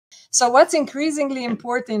So what's increasingly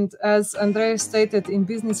important, as Andreas stated in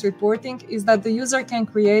business reporting, is that the user can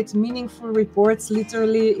create meaningful reports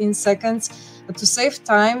literally in seconds to save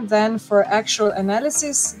time then for actual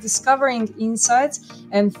analysis, discovering insights,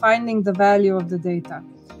 and finding the value of the data.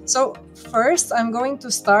 So first, I'm going to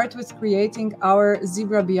start with creating our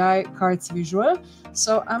Zebra BI cards visual.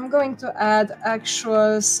 So I'm going to add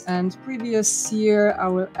actuals and previous year. I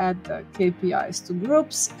will add the KPIs to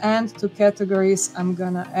groups, and to categories, I'm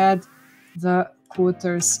gonna add the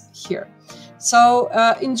quarters here. So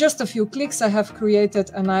in just a few clicks, I have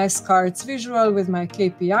created a nice cards visual with my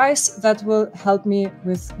KPIs that will help me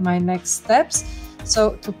with my next steps.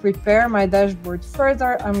 So to prepare my dashboard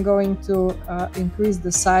further, I'm going to increase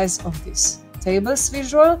the size of this tables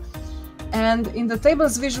visual. And in the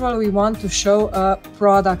tables visual, we want to show a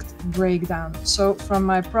product breakdown. So from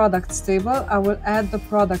my products table, I will add the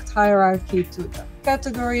product hierarchy to the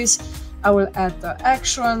categories. I will add the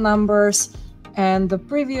actual numbers and the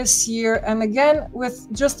previous year. And again, with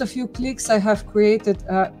just a few clicks, I have created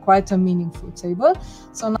quite a meaningful table.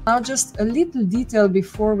 So now just a little detail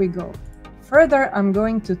before we go further, I'm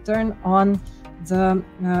going to turn on the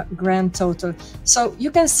grand total. So you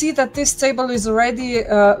can see that this table is already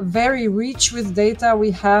very rich with data. We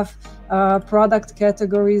have product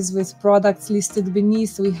categories with products listed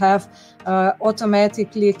beneath. We have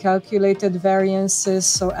automatically calculated variances,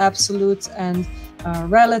 so absolute and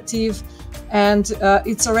relative. And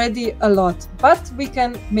it's already a lot, but we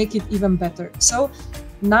can make it even better. So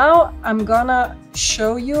now I'm gonna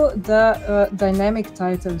show you the dynamic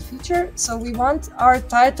title feature. So we want our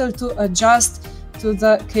title to adjust to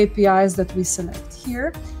the KPIs that we select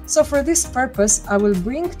here. So for this purpose, I will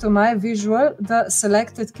bring to my visual the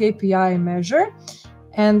selected KPI measure.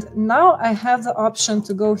 And now I have the option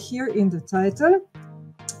to go here in the title,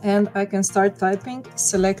 and I can start typing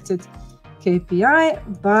selected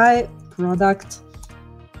KPI by product.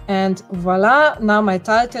 And voila, now my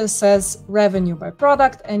title says revenue by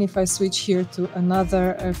product. And if I switch here to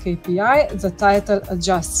another KPI, the title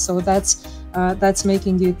adjusts. So that's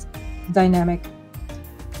making it dynamic.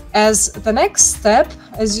 As the next step,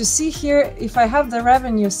 as you see here, if I have the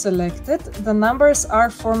revenue selected, the numbers are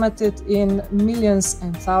formatted in millions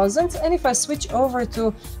and thousands. And if I switch over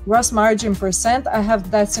to gross margin percent, I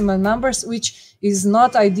have decimal numbers, which is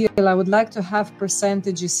not ideal. I would like to have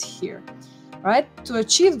percentages here. Right? To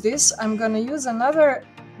achieve this, I'm going to use another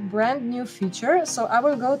brand new feature. So I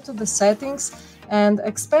will go to the settings and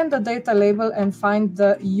expand the data label and find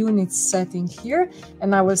the units setting here.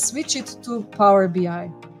 And I will switch it to Power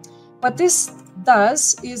BI. What this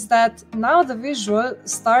does is that now the visual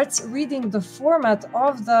starts reading the format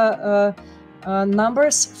of the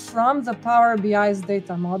numbers from the Power BI's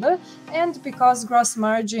data model. And because gross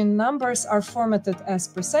margin numbers are formatted as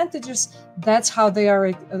percentages, that's how they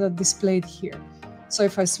are displayed here. So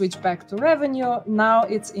if I switch back to revenue, now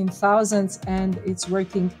it's in thousands and it's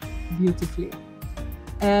working beautifully.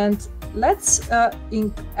 And let's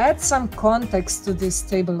add some context to this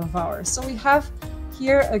table of ours. So we have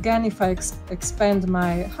here, again, if I expand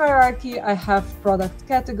my hierarchy, I have product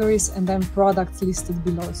categories and then products listed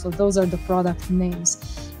below. So those are the product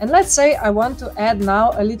names. And let's say I want to add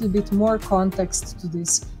now a little bit more context to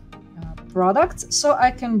this product. So I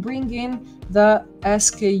can bring in the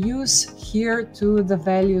SKUs here to the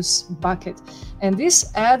values bucket. And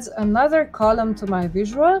this adds another column to my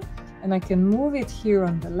visual. And I can move it here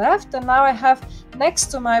on the left. And now I have next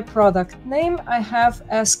to my product name, I have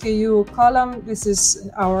SKU column. This is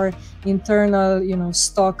our internal,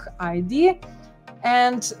 stock ID.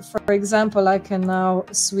 And for example, I can now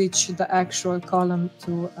switch the actual column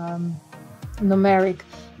to numeric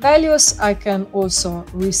values. I can also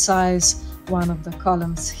resize one of the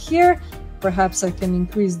columns here. Perhaps I can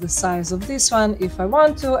increase the size of this one if I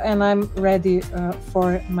want to, and I'm ready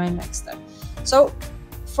for my next step. So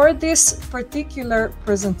for this particular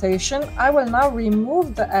presentation, I will now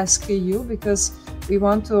remove the SKU because we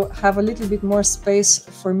want to have a little bit more space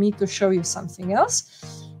for me to show you something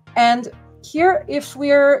else. And here, if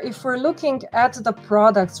we're looking at the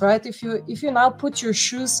products, right? If you now put your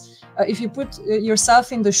shoes, if you put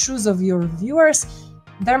yourself in the shoes of your viewers,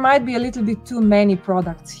 there might be a little bit too many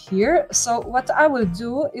products here. So what I will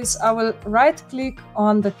do is I will right click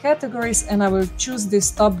on the categories and I will choose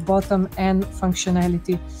this top, bottom, and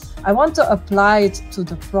functionality. I want to apply it to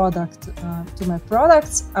the product, to my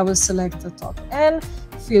products. I will select the top N,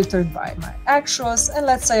 filtered by my actuals. And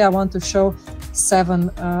let's say I want to show 7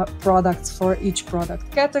 products for each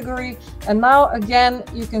product category. And now again,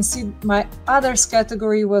 you can see my others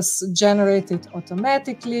category was generated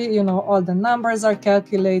automatically. You know, all the numbers are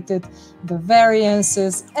calculated, the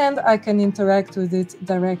variances, and I can interact with it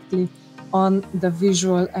directly on the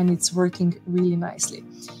visual, and it's working really nicely.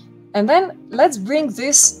 And then let's bring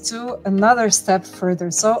this to another step further.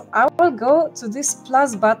 So I will go to this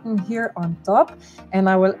plus button here on top, and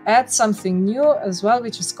I will add something new as well,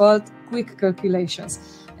 which is called quick calculations.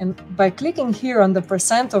 And by clicking here on the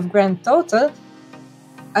 % of grand total,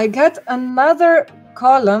 I get another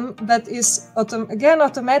column that is again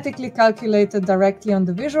automatically calculated directly on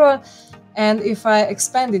the visual. And if I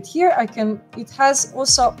expand it here, it has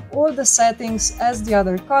also all the settings as the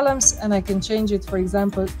other columns, and I can change it, for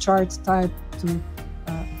example, chart type to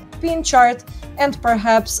pin chart. And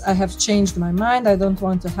perhaps I have changed my mind. I don't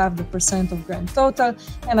want to have the % of grand total,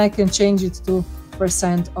 and I can change it to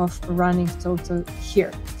 % of running total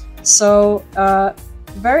here. So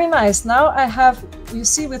very nice. Now I have, you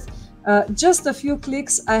see, with just a few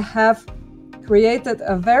clicks, I have created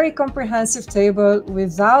a very comprehensive table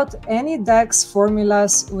without any DAX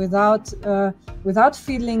formulas, without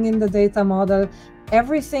fiddling in the data model.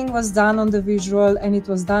 Everything was done on the visual, and it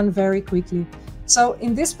was done very quickly. So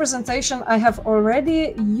in this presentation, I have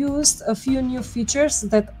already used a few new features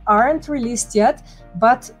that aren't released yet,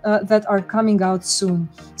 but that are coming out soon.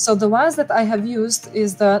 So the ones that I have used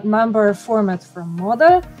is the number format from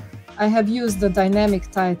model. I have used the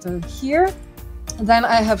dynamic title here. Then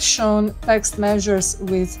I have shown text measures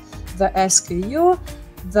with the SKU,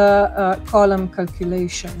 the column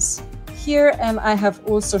calculations here, and I have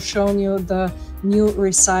also shown you the new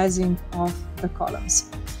resizing of the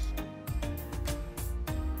columns.